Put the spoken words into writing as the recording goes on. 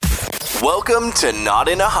Welcome to Not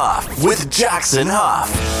in a Huff with Jackson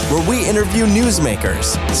Huff, where we interview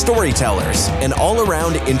newsmakers, storytellers, and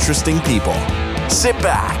all-around interesting people. Sit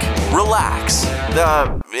back, relax,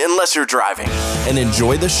 unless you're driving, and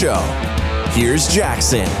enjoy the show. Here's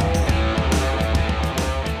Jackson.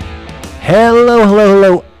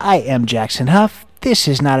 Hello. I am Jackson Huff. This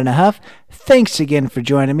is Not in a Huff. Thanks again for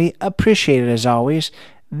joining me. Appreciate it as always.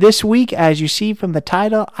 This week, as you see from the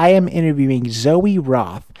title, I am interviewing Zoe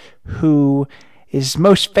Roth, who is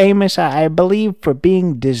most famous, I believe, for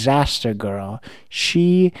being Disaster Girl.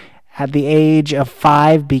 She, at the age of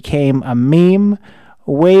 5, became a meme.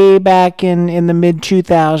 Way back in the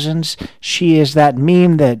mid-2000s, she is that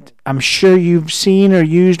meme that I'm sure you've seen or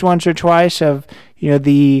used once or twice of,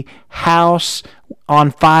 the house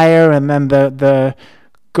on fire and then the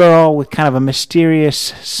girl with kind of a mysterious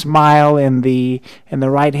smile in the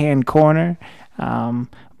right hand corner.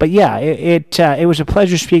 But yeah, it was a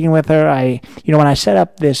pleasure speaking with her. When I set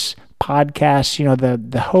up this podcast,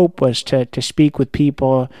 the hope was to speak with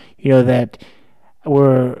people that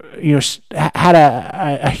were had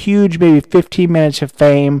a huge, maybe 15 minutes of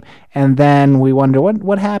fame, and then we wonder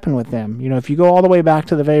what happened with them. If you go all the way back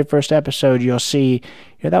to the very first episode, you'll see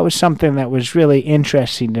that was something that was really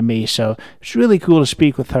interesting to me. So it's really cool to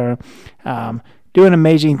speak with her. Doing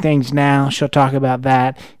amazing things now. She'll talk about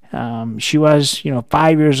that. She was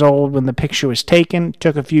 5 years old when the picture was taken.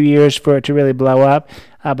 Took a few years for it to really blow up,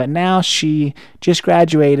 but now she just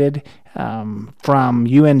graduated from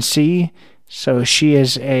UNC. So she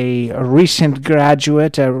is a recent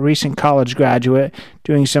graduate, a recent college graduate,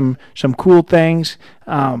 doing some cool things.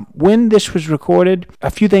 When this was recorded,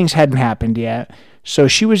 a few things hadn't happened yet. So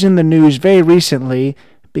she was in the news very recently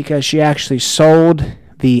because she actually sold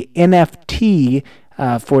the NFT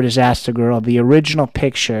for Disaster Girl, the original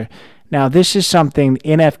picture. Now, this is something,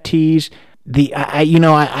 NFTs,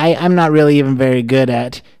 I'm not really even very good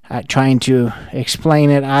at trying to explain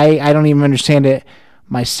it. I don't even understand it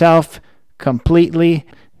myself completely.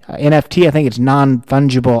 NFT, I think it's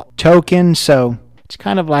non-fungible token, so it's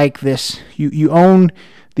kind of like this, you own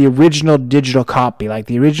the original digital copy, like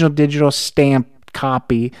the original digital stamp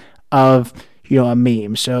copy of a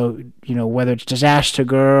meme. So whether it's Disaster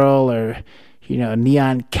Girl or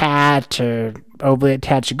Neon Cat or Overly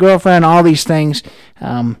Attached Girlfriend, all these things,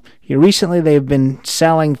 recently they've been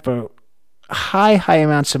selling for high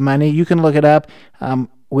amounts of money. You can look it up.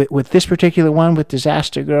 With this particular one, with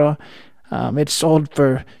Disaster Girl, it's sold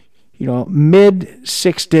for, mid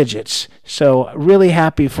 6 digits. So really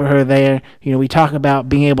happy for her there. We talk about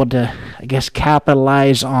being able to,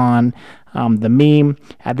 capitalize on the meme.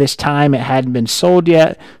 At this time, it hadn't been sold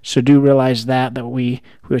yet. So do realize that we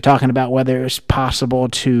were talking about whether it was possible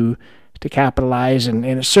to capitalize, and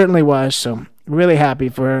it certainly was. So really happy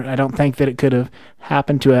for her. I don't think that it could have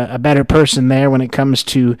happened to a better person there when it comes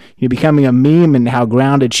to becoming a meme, and how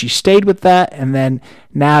grounded she stayed with that, and then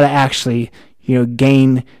now to actually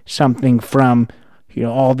gain something from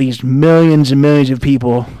all these millions and millions of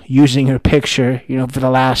people using her picture for the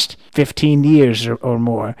last 15 years or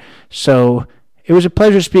more. So it was a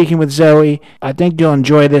pleasure speaking with Zoe. I think you'll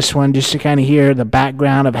enjoy this one, just to kind of hear the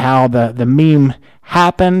background of how the meme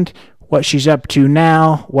happened, what she's up to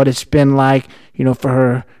now, what it's been like,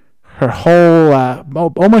 for her whole,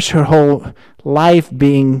 almost her whole life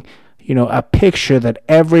being, a picture that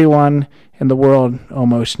everyone in the world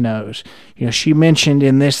almost knows. She mentioned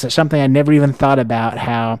in this that something I never even thought about,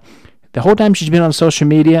 how the whole time she's been on social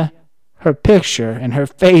media, her picture and her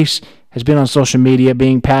face has been on social media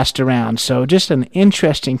being passed around. So just an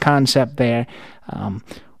interesting concept there.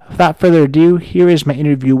 Without further ado, here is my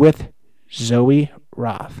interview with Zoe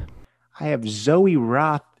Roth. I have Zoe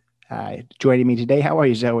Roth joining me today. How are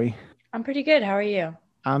you, Zoe? I'm pretty good. How are you?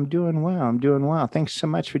 I'm doing well. Thanks so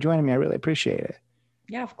much for joining me. I really appreciate it.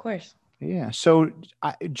 Yeah, of course. Yeah. So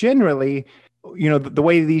generally, the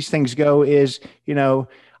way these things go is,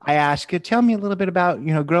 I ask, tell me a little bit about,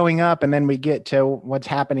 growing up, and then we get to what's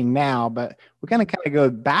happening now. But we're going to kind of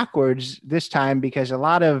go backwards this time, because a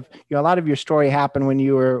lot of your story happened when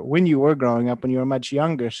you were growing up, when you were much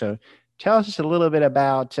younger. So tell us a little bit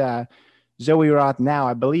about Zoe Roth now.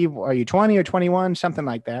 I believe, are you 20 or 21, something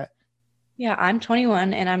like that? Yeah, I'm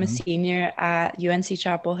 21 and I'm a senior at UNC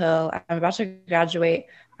Chapel Hill. I'm about to graduate.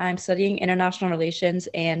 I'm studying international relations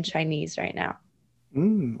and Chinese right now.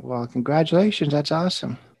 Well, congratulations. That's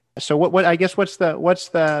awesome. So what I guess what's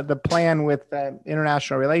the plan with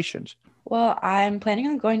international relations? Well, I'm planning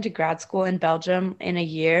on going to grad school in Belgium in a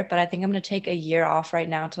year, but I think I'm going to take a year off right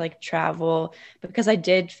now to like travel because I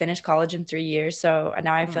did finish college in 3 years. So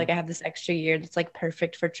now I feel like I have this extra year that's like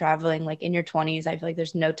perfect for traveling. Like in your 20s, I feel like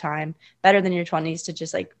there's no time better than your 20s to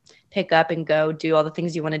just like pick up and go do all the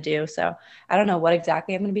things you want to do. So I don't know what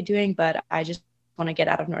exactly I'm going to be doing, but I just want to get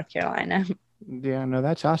out of North Carolina. Yeah, no,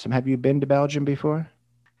 that's awesome. Have you been to Belgium before?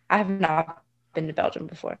 I have not been to Belgium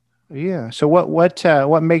before. Yeah. So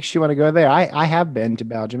what makes you want to go there? I have been to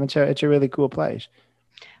Belgium. It's a really cool place.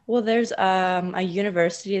 Well, there's a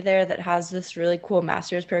university there that has this really cool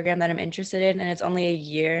master's program that I'm interested in, and it's only a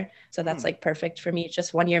year. So that's like perfect for me. It's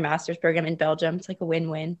just 1 year master's program in Belgium. It's like a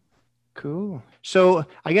win-win. Cool. So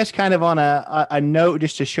I guess kind of on a note,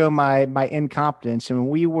 just to show my incompetence, and when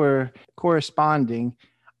we were corresponding,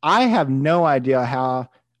 I have no idea how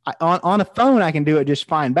on a phone I can do it just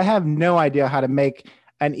fine, but I have no idea how to make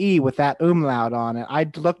an E with that umlaut on it. I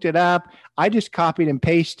looked it up. I just copied and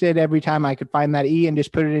pasted every time I could find that E and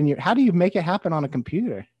just put it in your. How do you make it happen on a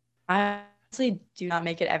computer? I honestly do not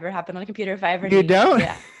make it ever happen on a computer if I ever You need. don't?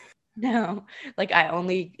 Yeah. No, like I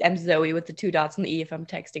only am Zoe with the two dots and the E if I'm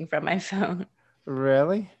texting from my phone.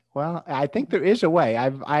 Really? Well, I think there is a way.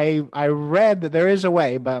 I read that there is a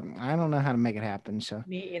way, but I don't know how to make it happen. So,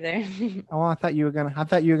 Me either. oh, I thought you were gonna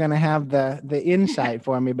have the insight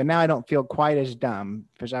for me, but now I don't feel quite as dumb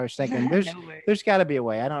because I was thinking No worries. there's got to be a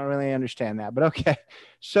way. I don't really understand that, but okay.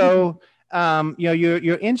 So,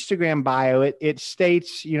 your Instagram bio, it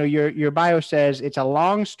states, your bio says it's a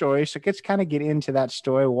long story. So let's kind of get into that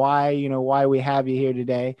story. Why we have you here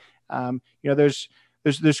today.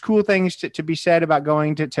 There's cool things to be said about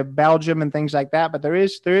going to Belgium and things like that, but there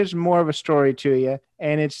is more of a story to you,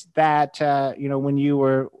 and it's that when you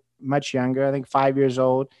were much younger, I think 5 years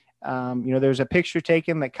old, there's a picture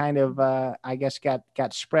taken that kind of I guess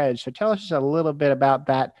got spread. So tell us just a little bit about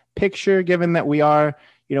that picture, given that we are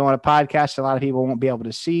on a podcast, a lot of people won't be able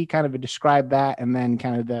to see. Kind of describe that, and then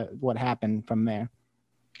kind of what happened from there.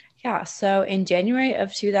 Yeah, so in January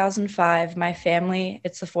of 2005, my family,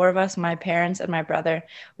 it's the four of us, my parents and my brother,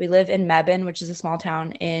 we live in Mebane, which is a small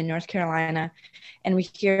town in North Carolina, and we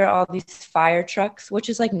hear all these fire trucks, which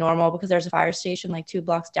is like normal because there's a fire station like 2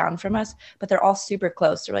 blocks down from us, but they're all super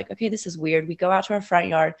close. They're like, okay, this is weird. We go out to our front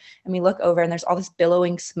yard and we look over and there's all this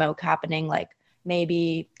billowing smoke happening like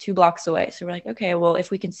maybe 2 blocks away. So we're like, okay, well, if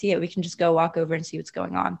we can see it, we can just go walk over and see what's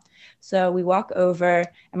going on. So we walk over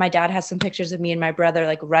and my dad has some pictures of me and my brother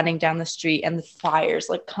like running down the street and the fires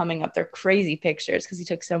like coming up. They're crazy pictures because he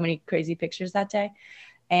took so many crazy pictures that day.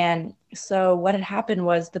 And so what had happened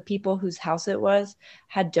was the people whose house it was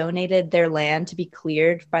had donated their land to be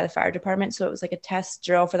cleared by the fire department. So it was like a test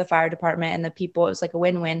drill for the fire department and the people, it was like a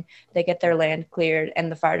win-win. They get their land cleared and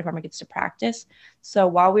the fire department gets to practice. So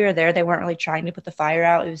while we were there, they weren't really trying to put the fire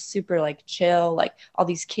out. It was super like chill. Like all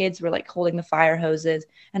these kids were like holding the fire hoses.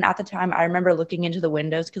 And at the time I remember looking into the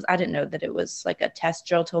windows because I didn't know that it was like a test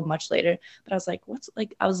drill till much later. But I was like,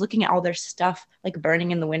 I was looking at all their stuff like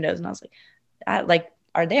burning in the windows. And I was like,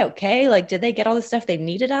 are they okay? Like, did they get all the stuff they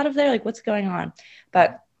needed out of there? Like, what's going on?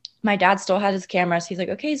 But my dad still had his camera. So he's like,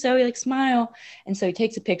 okay, Zoe, like smile. And so he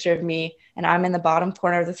takes a picture of me and I'm in the bottom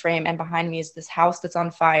corner of the frame. And behind me is this house that's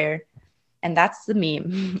on fire. And that's the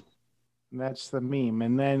meme. That's the meme.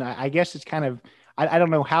 And then I guess it's kind of, I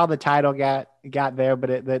don't know how the title got there,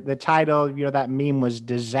 but the title, that meme was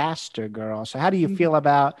Disaster Girl. So how do you feel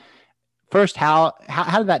about, first, how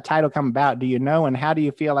did that title come about? Do you know? And how do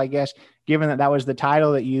you feel, I guess, given that was the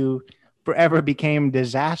title that you forever became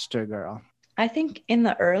Disaster Girl? I think in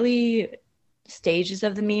the early stages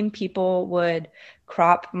of the meme, people would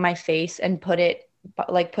crop my face and put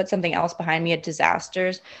something else behind me at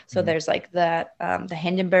disasters. So there's like the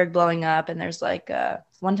Hindenburg blowing up, and there's like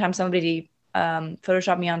one time somebody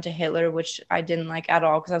photoshopped me onto Hitler, which I didn't like at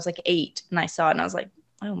all because I was like 8 and I saw it and I was like,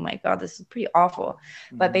 oh my God, this is pretty awful.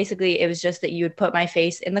 But basically it was just that you would put my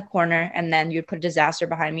face in the corner and then you'd put a disaster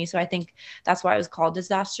behind me. So I think that's why it was called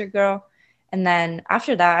Disaster Girl. And then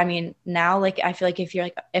after that, I mean, now, like, I feel like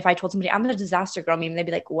if I told somebody I'm the Disaster Girl meme, they'd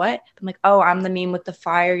be like, what? I'm like, oh, I'm the meme with the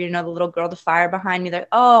fire, the little girl, the fire behind me. They're like,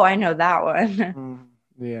 oh, I know that one.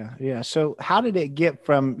 Yeah. Yeah. So how did it get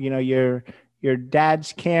from, your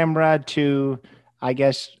dad's camera to, I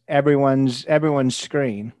guess, everyone's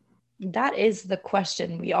screen? That is the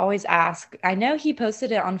question we always ask. I know he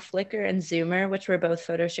posted it on Flickr and Zoomer, which were both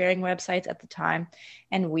photo sharing websites at the time.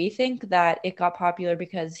 And we think that it got popular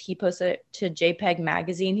because he posted it to JPEG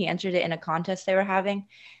Magazine. He entered it in a contest they were having.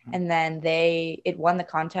 And then it won the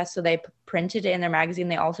contest. So they printed it in their magazine.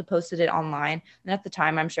 They also posted it online. And at the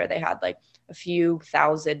time, I'm sure they had like a few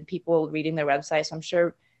thousand people reading their website. So I'm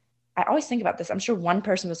sure I always think about this. I'm sure one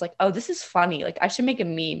person was like, oh, this is funny. Like I should make a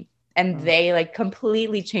meme. And they like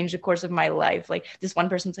completely changed the course of my life. Like this one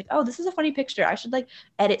person's like, oh, this is a funny picture. I should like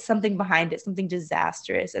edit something behind it, something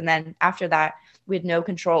disastrous. And then after that, we had no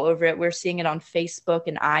control over it. We are seeing it on Facebook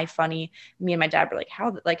and iFunny. Me and my dad were like,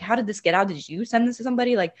 how did this get out? Did you send this to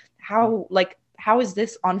somebody? How is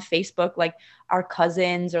this on Facebook? Like our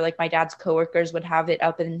cousins or like my dad's coworkers would have it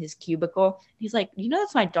up in his cubicle. He's like,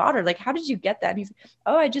 that's my daughter. Like, how did you get that? And he's like,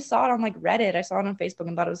 oh, I just saw it on like Reddit. I saw it on Facebook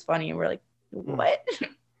and thought it was funny. And we're like, what?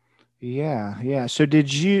 Yeah. Yeah. So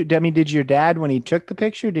did your dad, when he took the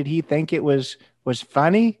picture, did he think it was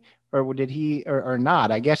funny, or did he, or not?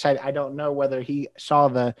 I guess I don't know whether he saw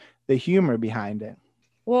the humor behind it.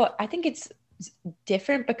 Well, I think it's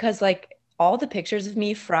different because like all the pictures of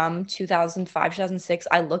me from 2005, 2006,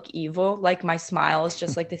 I look evil. Like my smile is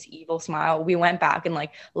just like this evil smile. We went back and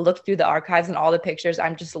like looked through the archives and all the pictures.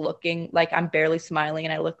 I'm just looking like I'm barely smiling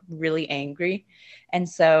and I look really angry. And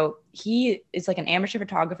so he is like an amateur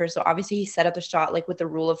photographer. So obviously he set up the shot like with the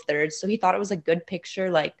rule of thirds. So he thought it was a good picture.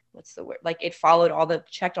 Like, what's the word? Like it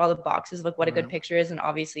checked all the boxes of like what a good picture is. And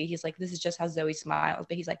obviously he's like, this is just how Zoe smiles.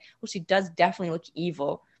 But he's like, well, she does definitely look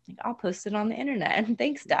evil. Like, I'll post it on the internet.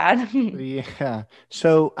 Thanks, Dad. Yeah.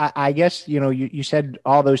 So I guess, you said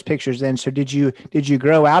all those pictures then. So did you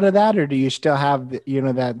grow out of that, or do you still have,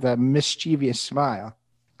 the mischievous smile?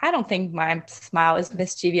 I don't think my smile is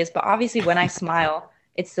mischievous, but obviously when I smile,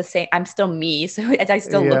 it's the same. I'm still me. So I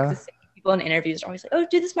still look the same. People in interviews are always like, oh,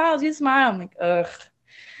 do the smile, do the smile. I'm like, ugh.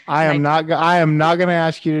 I am not going to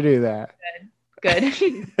ask you to do that. Good.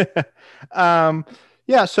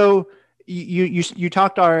 Yeah. So you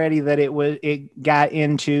talked already that it got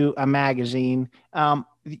into a magazine.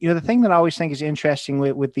 The thing that I always think is interesting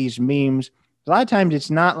with these memes, a lot of times it's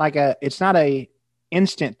not a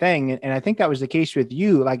instant thing. And I think that was the case with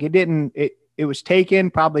you. Like it was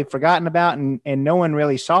taken, probably forgotten about, and no one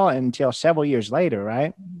really saw it until several years later,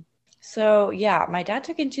 right? So yeah, my dad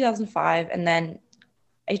took it in 2005, and then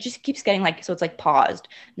it just keeps getting like, so it's like paused.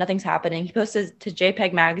 Nothing's happening. He posted to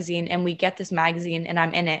JPEG magazine, and we get this magazine and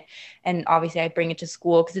I'm in it. And obviously I bring it to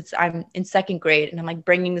school because I'm in second grade and I'm like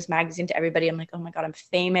bringing this magazine to everybody. I'm like, oh my God, I'm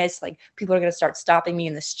famous. Like people are going to start stopping me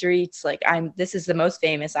in the streets. Like this is the most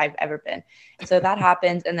famous I've ever been. And so that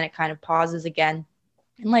happens. And then it kind of pauses again.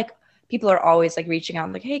 And like, people are always like reaching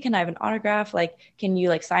out like, hey, can I have an autograph? Like, can you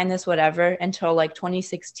like sign this, whatever, until like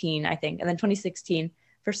 2016, I think. And then 2016,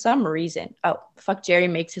 for some reason, oh, Fuck Jerry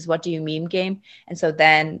makes his What Do You Meme game. And so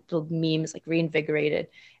then the meme is like reinvigorated.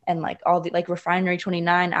 And like all the like Refinery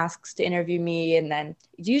 29 asks to interview me. And then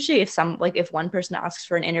usually if one person asks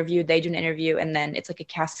for an interview, they do an interview. And then it's like a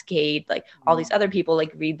cascade, like all these other people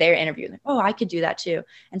like read their interview. And like, oh, I could do that too.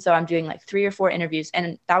 And so I'm doing like 3 or 4 interviews.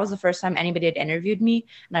 And that was the first time anybody had interviewed me.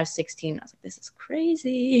 And I was 16. I was like, this is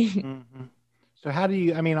crazy. Mm-hmm. So how do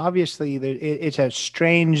you, obviously it's a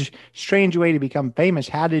strange way to become famous.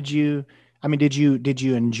 How did you, did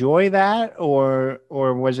you enjoy that, or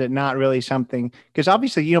was it not really something? Because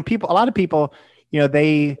obviously, a lot of people,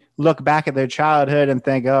 they look back at their childhood and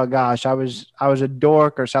think, oh gosh, I was a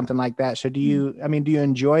dork or something like that. So do you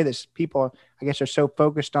enjoy this? People, I guess, are so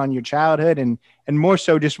focused on your childhood and more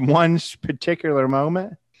so just one particular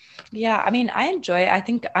moment. Yeah, I enjoy it. I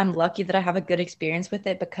think I'm lucky that I have a good experience with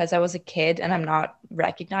it because I was a kid and I'm not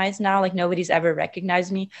recognized now. Like nobody's ever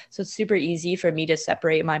recognized me. So it's super easy for me to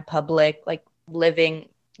separate my public, like living,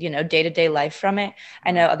 day-to-day life from it.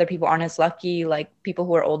 I know other people aren't as lucky, like people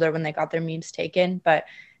who are older when they got their memes taken. But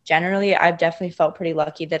generally, I've definitely felt pretty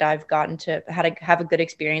lucky that I've gotten to have a good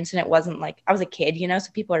experience. And it wasn't like I was a kid,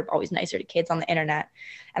 so people are always nicer to kids on the internet.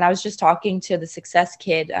 And I was just talking to the Success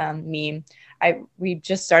Kid meme. We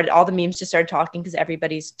just started, all the memes just started talking because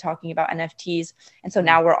everybody's talking about NFTs. And so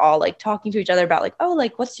now we're all like talking to each other about like, oh,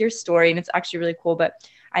 like, what's your story? And it's actually really cool. But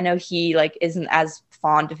I know he like isn't as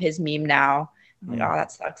fond of his meme now. I'm like, oh,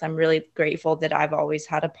 that sucks. I'm really grateful that I've always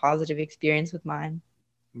had a positive experience with mine.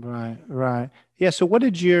 Right. Yeah. So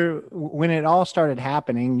when it all started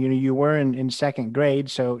happening, you were in second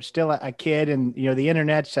grade, so still a kid, and, the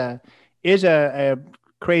internet's is a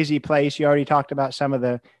crazy place. You already talked about some of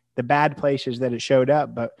the bad places that it showed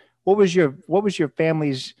up, but what was your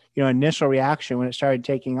family's, initial reaction when it started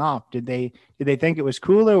taking off? Did they think it was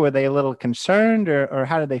cooler? Were they a little concerned, or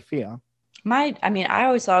how did they feel? I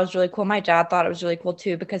always thought it was really cool. My dad thought it was really cool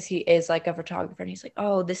too, because he is like a photographer and he's like,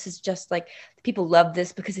 oh, this is just like, people love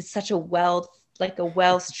this because it's such a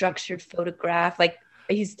well-structured photograph. Like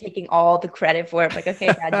he's taking all the credit for it. Like, okay,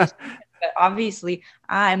 Dad, but obviously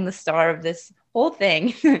I'm the star of this whole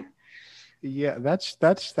thing. Yeah, that's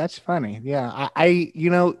funny. Yeah. I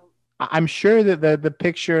I'm sure that the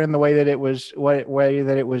picture and the way that it was way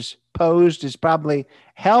that it was posed is probably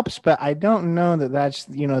helps, but I don't know that that's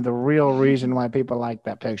the real reason why people like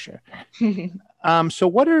that picture. So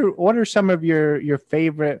what are some of your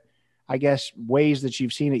favorite, I guess, ways that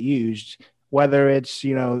you've seen it used? Whether it's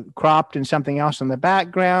cropped in something else in the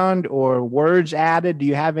background or words added, do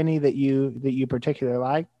you have any that you particularly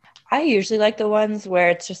like? I usually like the ones where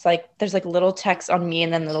it's just like there's like little text on me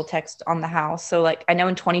and then little text on the house. So like I know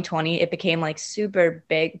in 2020 it became like super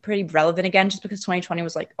big, pretty relevant again, just because 2020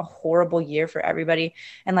 was like a horrible year for everybody.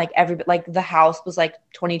 And like like the house was like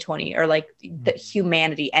 2020, or like the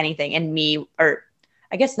humanity, anything, and me, or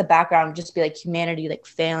I guess the background would just be like humanity, like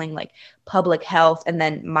failing, like public health. And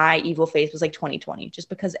then my evil face was like 2020, just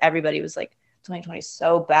because everybody was like, 2020 is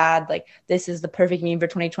so bad. Like, this is the perfect meme for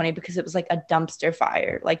 2020 because it was like a dumpster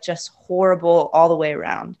fire, like just horrible all the way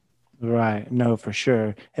around. Right. No, for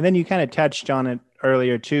sure. And then you kind of touched on it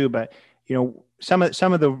earlier too, but some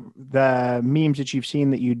of the memes that you've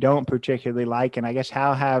seen that you don't particularly like, and I guess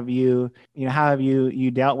how have you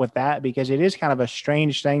dealt with that? Because it is kind of a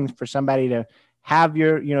strange thing for somebody to have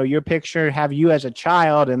your picture, have you as a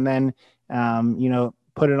child, and then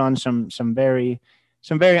put it on some very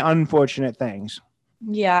unfortunate things.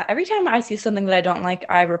 Yeah, every time I see something that I don't like,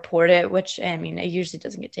 I report it, which I mean, it usually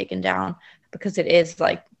doesn't get taken down because it is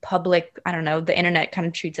like public. I don't know. The internet kind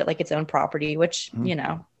of treats it like its own property, which,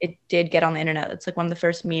 it did get on the internet. It's like one of the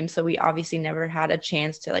first memes. So we obviously never had a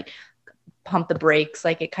chance to like pump the brakes.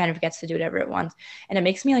 Like, it kind of gets to do whatever it wants. And it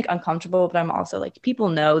makes me like uncomfortable, but I'm also like, people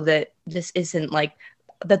know that this isn't like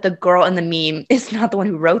that the girl in the meme is not the one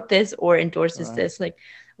who wrote this or endorses this. Like,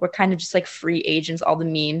 we're kind of just like free agents, all the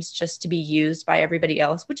memes just to be used by everybody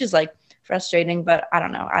else, which is like frustrating, but I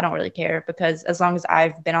don't know. I don't really care because as long as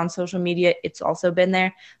I've been on social media, it's also been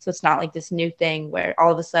there. So it's not like this new thing where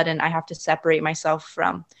all of a sudden I have to separate myself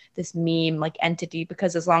from this meme like entity,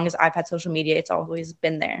 because as long as I've had social media, it's always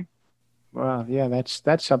been there. Well, yeah, that's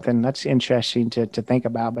something that's interesting to think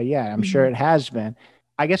about. But yeah, I'm sure it has been.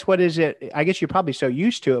 I guess what is it? I guess you're probably so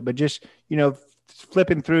used to it, but just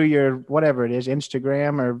flipping through your whatever it is,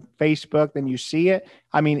 Instagram or Facebook, then you see it.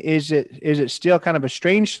 I mean, is it still kind of a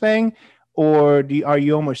strange thing, or are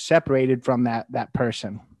you almost separated from that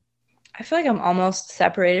person? I feel like I'm almost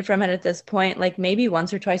separated from it at this point. Like, maybe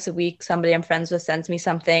once or twice a week, somebody I'm friends with sends me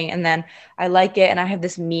something and then I like it. And I have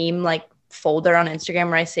this meme like folder on Instagram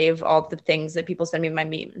where I save all the things that people send me in my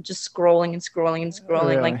meme, just scrolling and scrolling and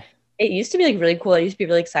scrolling. Really? Like, it used to be like really cool. I used to be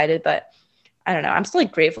really excited, but I don't know. I'm still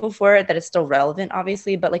like grateful for it that it's still relevant,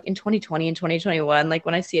 obviously. But like in 2020 and 2021, like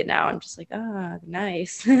when I see it now, I'm just like,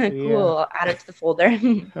 nice, cool. I'll add it to the folder.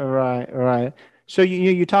 Right, right. So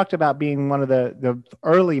you talked about being one of the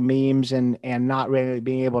early memes and not really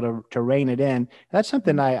being able to rein it in. That's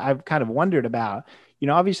something I've kind of wondered about.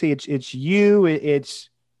 Obviously it's you, it's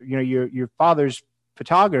your father's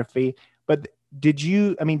photography, but did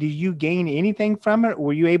you gain anything from it?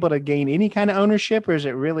 Were you able to gain any kind of ownership, or is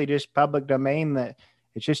it really just public domain that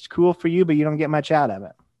it's just cool for you, but you don't get much out of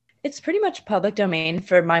it? It's pretty much public domain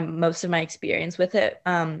for most of my experience with it.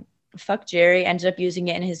 Fuck Jerry ended up using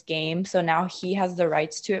it in his game, so now he has the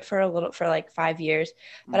rights to it for like 5 years.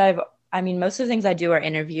 But most of the things I do are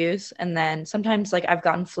interviews, and then sometimes like I've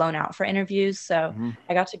gotten flown out for interviews. So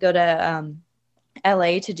I got to go to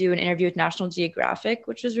LA to do an interview with National Geographic,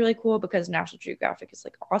 which was really cool because National Geographic is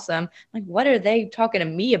like awesome. Like, what are they talking to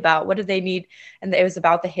me about? What do they need? And it was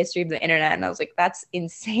about the history of the internet. And I was like, that's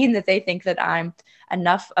insane that they think that I'm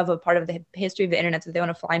enough of a part of the history of the internet that they want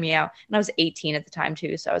to fly me out. And I was 18 at the time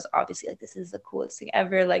too. So I was obviously like, this is the coolest thing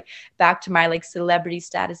ever. Like, back to my like celebrity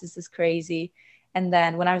status. This is crazy. And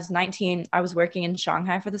then when I was 19, I was working in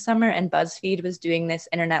Shanghai for the summer, and BuzzFeed was doing this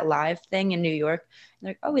internet live thing in New York. And they're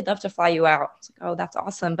like, oh, we'd love to fly you out. I was like, oh, that's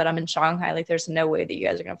awesome. But I'm in Shanghai. Like, there's no way that you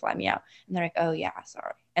guys are going to fly me out. And they're like, oh, yeah,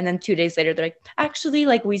 sorry. And then 2 days later, they're like, actually,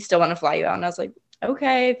 like, we still want to fly you out. And I was like,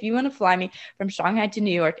 okay, if you want to fly me from Shanghai to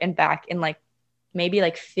New York and back in like maybe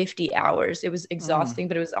like 50 hours. It was exhausting,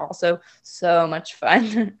 but it was also so much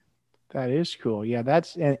fun. That is cool. Yeah,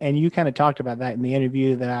 and you kind of talked about that in the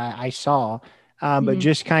interview that I saw. But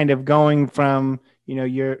just kind of going from,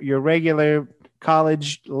 your regular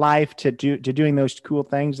college life to doing those cool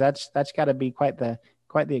things, that's got to be quite the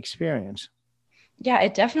experience. Yeah,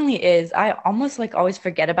 it definitely is. I almost like always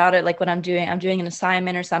forget about it. Like when I'm doing an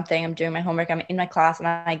assignment or something, I'm doing my homework, I'm in my class, and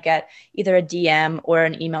I get either a DM or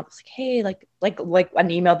an email that's like, hey, like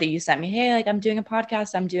an email that you sent me. Hey, like I'm doing a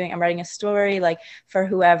podcast, I'm writing a story like for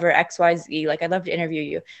whoever XYZ. Like, I'd love to interview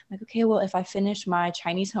you. I'm like, okay, well, if I finish my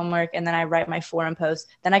Chinese homework and then I write my forum post,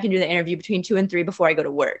 then I can do the interview between 2 and 3 before I go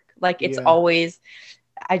to work. Like, it's always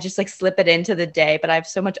I just like slip it into the day, but I have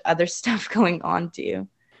so much other stuff going on too.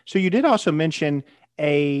 So you did also mention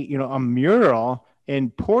a mural in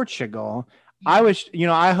Portugal.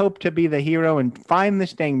 I hope to be the hero and find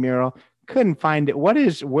this dang mural. Couldn't find it. Where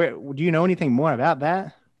do you know anything more about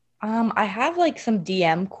that? I have like some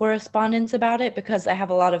DM correspondence about it because I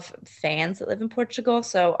have a lot of fans that live in Portugal.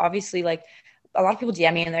 So obviously, like a lot of people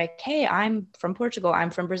DM me and they're like, "Hey, I'm from Portugal. I'm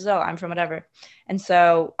from Brazil. I'm from whatever." And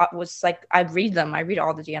so I was like, I read them. I read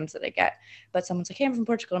all the DMs that I get. But someone's like, "Hey, I'm from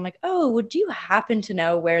Portugal." I'm like, "Oh, would you happen to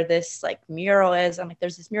know where this like mural is?" I'm like,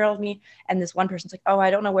 "There's this mural of me," and this one person's like, "Oh, I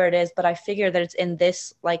don't know where it is, but I figure that it's in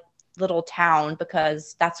this like little town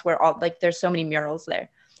because that's where all like there's so many murals there."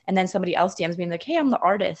 And then somebody else DMs me and like, "Hey, I'm the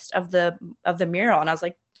artist of the mural." And I was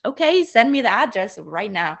like, "Okay, send me the address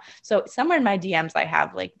right now." So somewhere in my DMs, I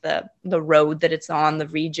have like the road that it's on, the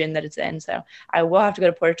region that it's in. So I will have to go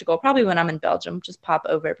to Portugal probably when I'm in Belgium, just pop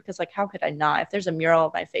over because like, how could I not? If there's a mural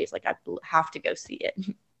of my face, like I have to go see it.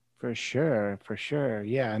 For sure, for sure.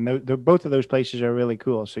 Yeah, and both of those places are really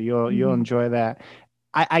cool. So you'll Mhm. enjoy that.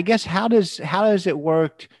 I guess how does it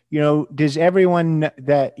work? Does everyone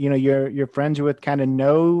that you're friends with kind of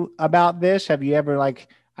know about this? Have you ever like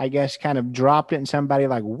I guess kind of dropped it and somebody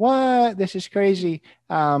like what this is crazy?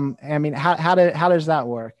 I mean how does that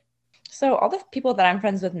work? So all the people that I'm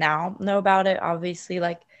friends with now know about it, obviously,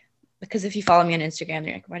 like because if you follow me on Instagram,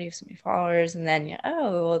 you're like, "Why do you have so many followers?" And then,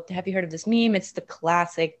 "Oh, well, have you heard of this meme?" It's the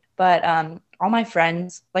classic. But all my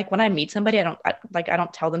friends, like when I meet somebody, I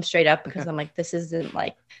don't tell them straight up because I'm like, this isn't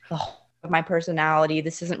like the whole of my personality.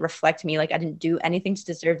 This doesn't reflect me. Like I didn't do anything to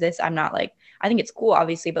deserve this. I'm not like I think it's cool,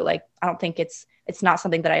 obviously, but like I don't think it's not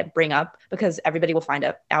something that I bring up because everybody will find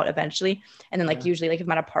out eventually. And then like Yeah. usually like if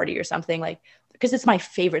I'm at a party or something, like because it's my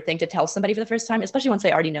favorite thing to tell somebody for the first time, especially once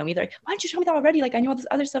they already know me. They're like, "Why don't you tell me that already? Like I know all this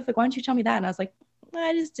other stuff. Like why don't you tell me that?" And I was like,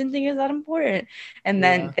 "I just didn't think it was that important." And Yeah.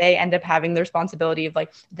 then they end up having the responsibility of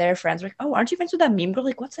like their friends are like, "Oh, aren't you friends with that meme girl?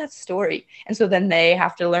 Like, what's that story?" And so then they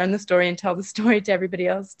have to learn the story and tell the story to everybody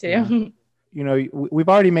else Yeah. too. We've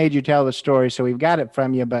already made you tell the story, so we've got it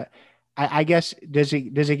from you. But I guess does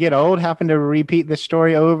it get old having to repeat the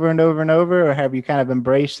story over and over and over, or have you kind of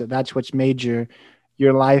embraced that that's what's made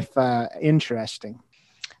your life interesting?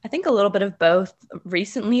 I think a little bit of both.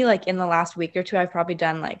 Recently, like in the last week or two, I've probably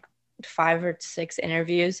done like 5 or 6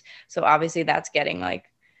 interviews. So obviously that's getting like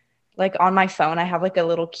on my phone, I have like a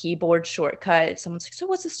little keyboard shortcut. Someone's like, "So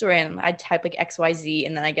what's the story?" And I type like XYZ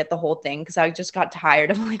and then I get the whole thing because I just got tired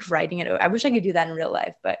of like writing it. I wish I could do that in real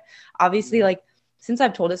life. But obviously, like since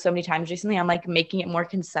I've told it so many times recently, I'm like making it more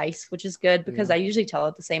concise, which is good because Yeah. I usually tell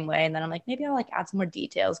it the same way. And then I'm like, maybe I'll like add some more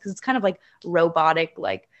details because it's kind of like robotic.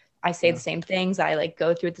 Like I say Yeah. the same things, I like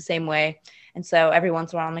go through it the same way. And so every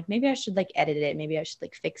once in a while, I'm like, maybe I should like edit it. Maybe I should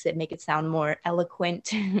like fix it, make it sound more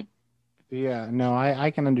eloquent. Yeah, no,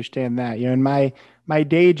 I can understand that. In my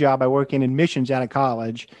day job, I work in admissions out of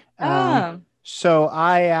college. Oh, So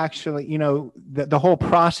I actually, the whole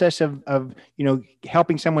process of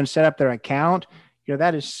helping someone set up their account,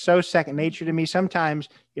 that is so second nature to me. Sometimes,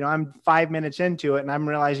 I'm 5 minutes into it and I'm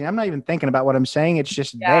realizing I'm not even thinking about what I'm saying. It's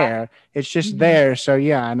just yeah. there. It's just Mhm. there. So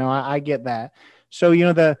yeah, I know I get that. So,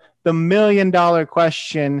 the $1 million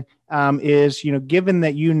question is given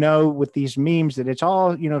that with these memes that it's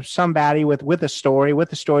all somebody with a story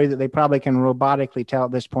that they probably can robotically tell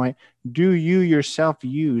at this point. Do you yourself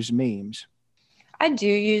use memes? I do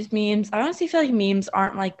use memes. I honestly feel like memes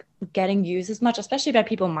aren't like getting used as much, especially by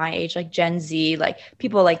people my age, like Gen Z, like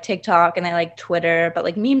people like TikTok and they like Twitter, but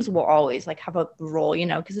like memes will always like have a role,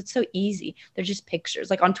 because it's so easy. They're just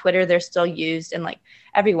pictures. Like on Twitter, they're still used. And like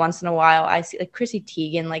every once in a while, I see like Chrissy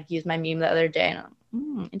Teigen like used my meme the other day and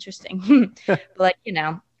I'm like, interesting. But like,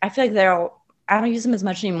 I feel like I don't use them as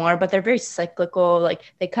much anymore, but they're very cyclical.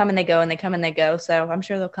 Like they come and they go and they come and they go. So I'm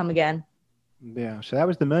sure they'll come again. Yeah. So that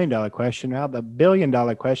was the $1 million question. Now the $1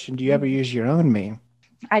 billion question. Do you ever use your own meme?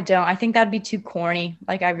 I don't. I think that'd be too corny.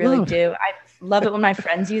 Like I really Oh, do. I love it when my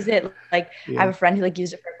friends use it. Like I yeah. have a friend who like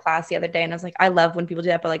used it for class the other day and I was like, I love when people do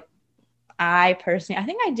that, but like I personally I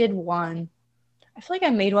think I did one. I feel like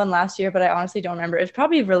I made one last year, but I honestly don't remember. It's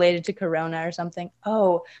probably related to Corona or something.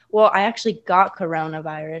 Oh, well, I actually got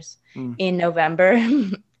coronavirus Hmm. in November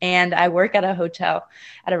and I work at a hotel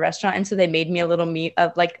at a restaurant. And so they made me a little meme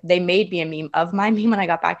of like, they made me a meme of my meme when I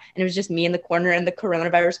got back. And it was just me in the corner and the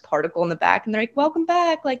coronavirus particle in the back. And they're like, "Welcome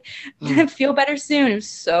back. Like, Hmm. feel better soon." It was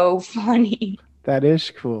so funny. That is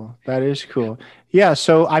cool. That is cool. Yeah.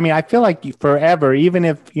 So, I mean, I feel like forever, even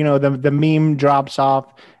if, the meme drops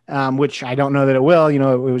off, which I don't know that it will, it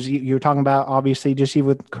was, you were talking about obviously just even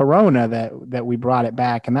with Corona that we brought it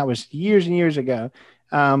back. And that was years and years ago.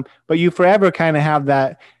 But you forever kind of have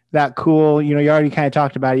that cool, you already kind of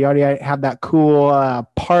talked about it. You already have that cool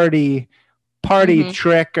party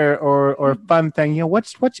trick or fun thing.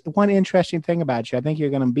 What's one interesting thing about you? I think you're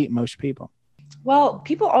going to beat most people. Well,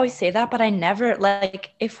 people always say that, but I never,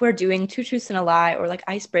 like, if we're doing two truths and a lie or like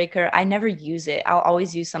icebreaker, I never use it. I'll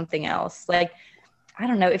always use something else. Like, I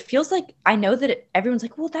don't know. It feels like I know that everyone's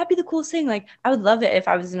like, well, that'd be the coolest thing. Like, I would love it if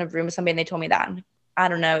I was in a room with somebody and they told me that. I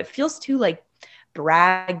don't know. It feels too like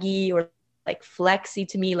braggy or like flexy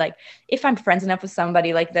to me. Like, if I'm friends enough with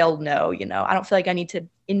somebody, like, they'll know, I don't feel like I need to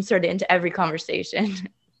insert it into every conversation.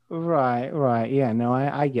 Right. Yeah, no,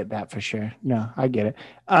 I get that for sure. No, I get it.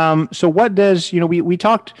 So what does, we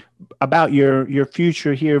talked about your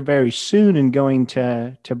future here very soon and going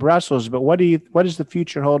to Brussels, but what does the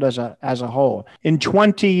future hold as a whole? In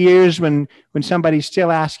 20 years, when somebody's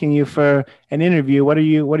still asking you for an interview, what do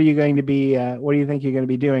you think you're going to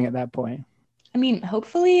be doing at that point? I mean,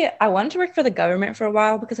 hopefully I wanted to work for the government for a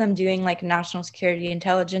while because I'm doing like national security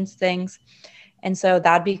intelligence things. And so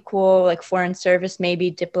that'd be cool, like foreign service, maybe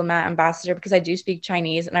diplomat, ambassador, because I do speak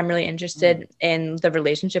Chinese and I'm really interested in the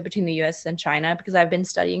relationship between the US and China because I've been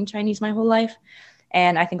studying Chinese my whole life.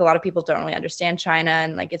 And I think a lot of people don't really understand China.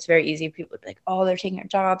 And like, it's very easy. People would be like, oh, they're taking our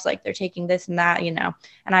jobs. Like they're taking this and that, And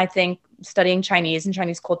I think studying Chinese and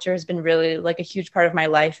Chinese culture has been really like a huge part of my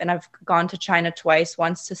life. And I've gone to China twice,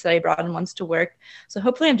 once to study abroad and once to work. So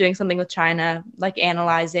hopefully I'm doing something with China, like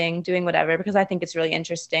analyzing, doing whatever, because I think it's really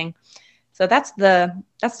interesting. So that's the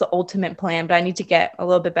ultimate plan, but I need to get a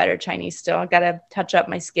little bit better at Chinese still. I got to touch up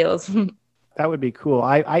my skills. That would be cool.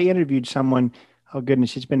 I interviewed someone, oh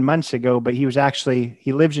goodness, it's been months ago, but he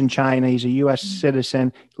lives in China. He's a U.S.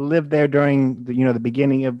 citizen, lived there during the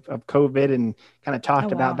beginning of COVID and kind of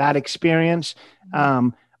talked about that experience.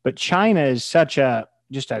 But China is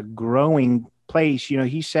just a growing place.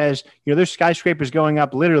 He says, there's skyscrapers going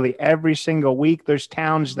up literally every single week. There's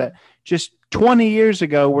towns that just 20 years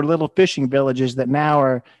ago were little fishing villages that now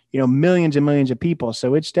are, millions and millions of people.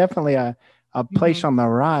 So it's definitely a place on the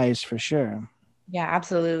rise for sure. Yeah,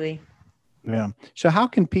 absolutely. Yeah. So how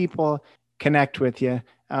can people connect with you?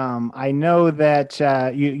 I know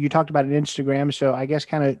that you talked about an Instagram, so I guess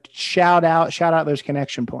kind of shout out those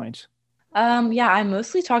connection points. Yeah, I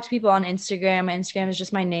mostly talk to people on Instagram. My Instagram is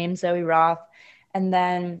just my name, Zoe Roth. And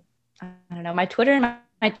then, I don't know, my Twitter and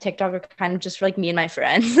my TikTok are kind of just for like me and my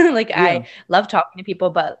friends. I love talking to people,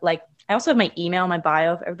 but like I also have my email, my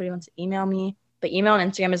bio, if everybody wants to email me. But email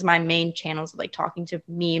and Instagram is my main channels of like talking to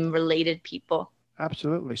meme related people.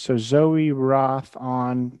 Absolutely. So Zoe Roth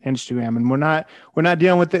on Instagram, and we're not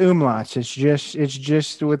dealing with the umlauts. It's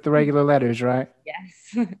just with the regular letters, right?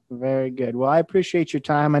 Yes. Very good. Well, I appreciate your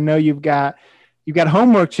time. I know you've got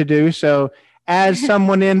homework to do. So as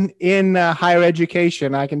someone in higher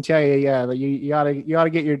education, I can tell you, you ought to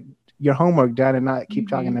get your homework done and not keep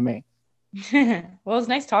talking to me. Well, it's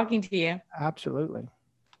nice talking to you. Absolutely.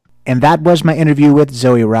 And that was my interview with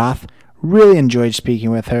Zoe Roth. Really enjoyed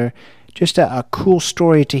speaking with her. Just a cool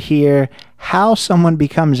story to hear how someone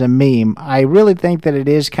becomes a meme. I really think that it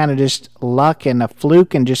is kind of just luck and a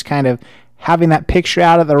fluke and just kind of having that picture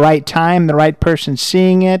out at the right time, the right person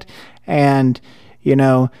seeing it. And,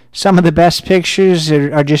 some of the best pictures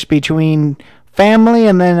are just between family,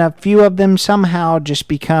 and then a few of them somehow just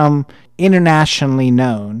become internationally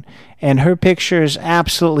known. And her picture is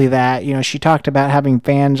absolutely that. She talked about having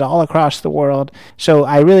fans all across the world. So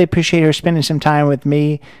I really appreciate her spending some time with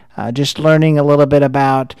me, just learning a little bit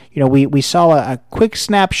about, we saw a quick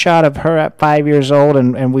snapshot of her at 5 years old,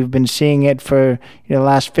 and we've been seeing it for the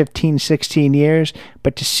last 15, 16 years.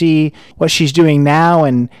 But to see what she's doing now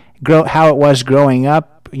and how it was growing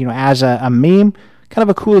up, as a meme, kind of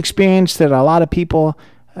a cool experience that a lot of people,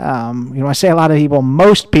 I say a lot of people,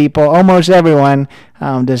 most people, almost everyone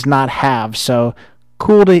does not have. So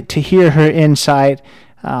cool to hear her insight.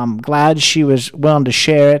 Glad she was willing to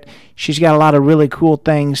share it. She's got a lot of really cool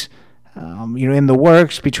things, in the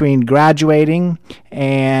works between graduating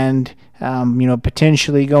and,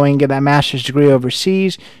 potentially going to get that master's degree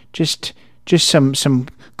overseas. Just some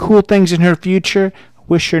cool things in her future.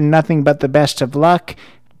 Wish her nothing but the best of luck.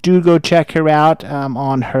 Do go check her out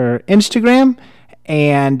on her Instagram.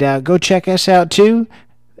 And go check us out too.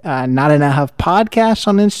 Not Enough Huff Podcast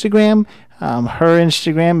on Instagram. Her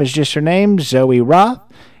Instagram is just her name, Zoe Roth.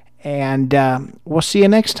 And we'll see you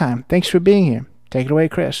next time. Thanks for being here. Take it away,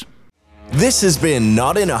 Chris. This has been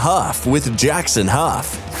Not in a Huff with Jackson Huff.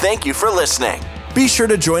 Thank you for listening. Be sure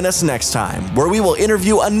to join us next time, where we will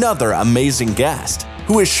interview another amazing guest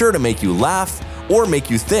who is sure to make you laugh or make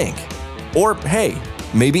you think. Or, hey,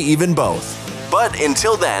 maybe even both. But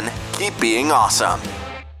until then, keep being awesome.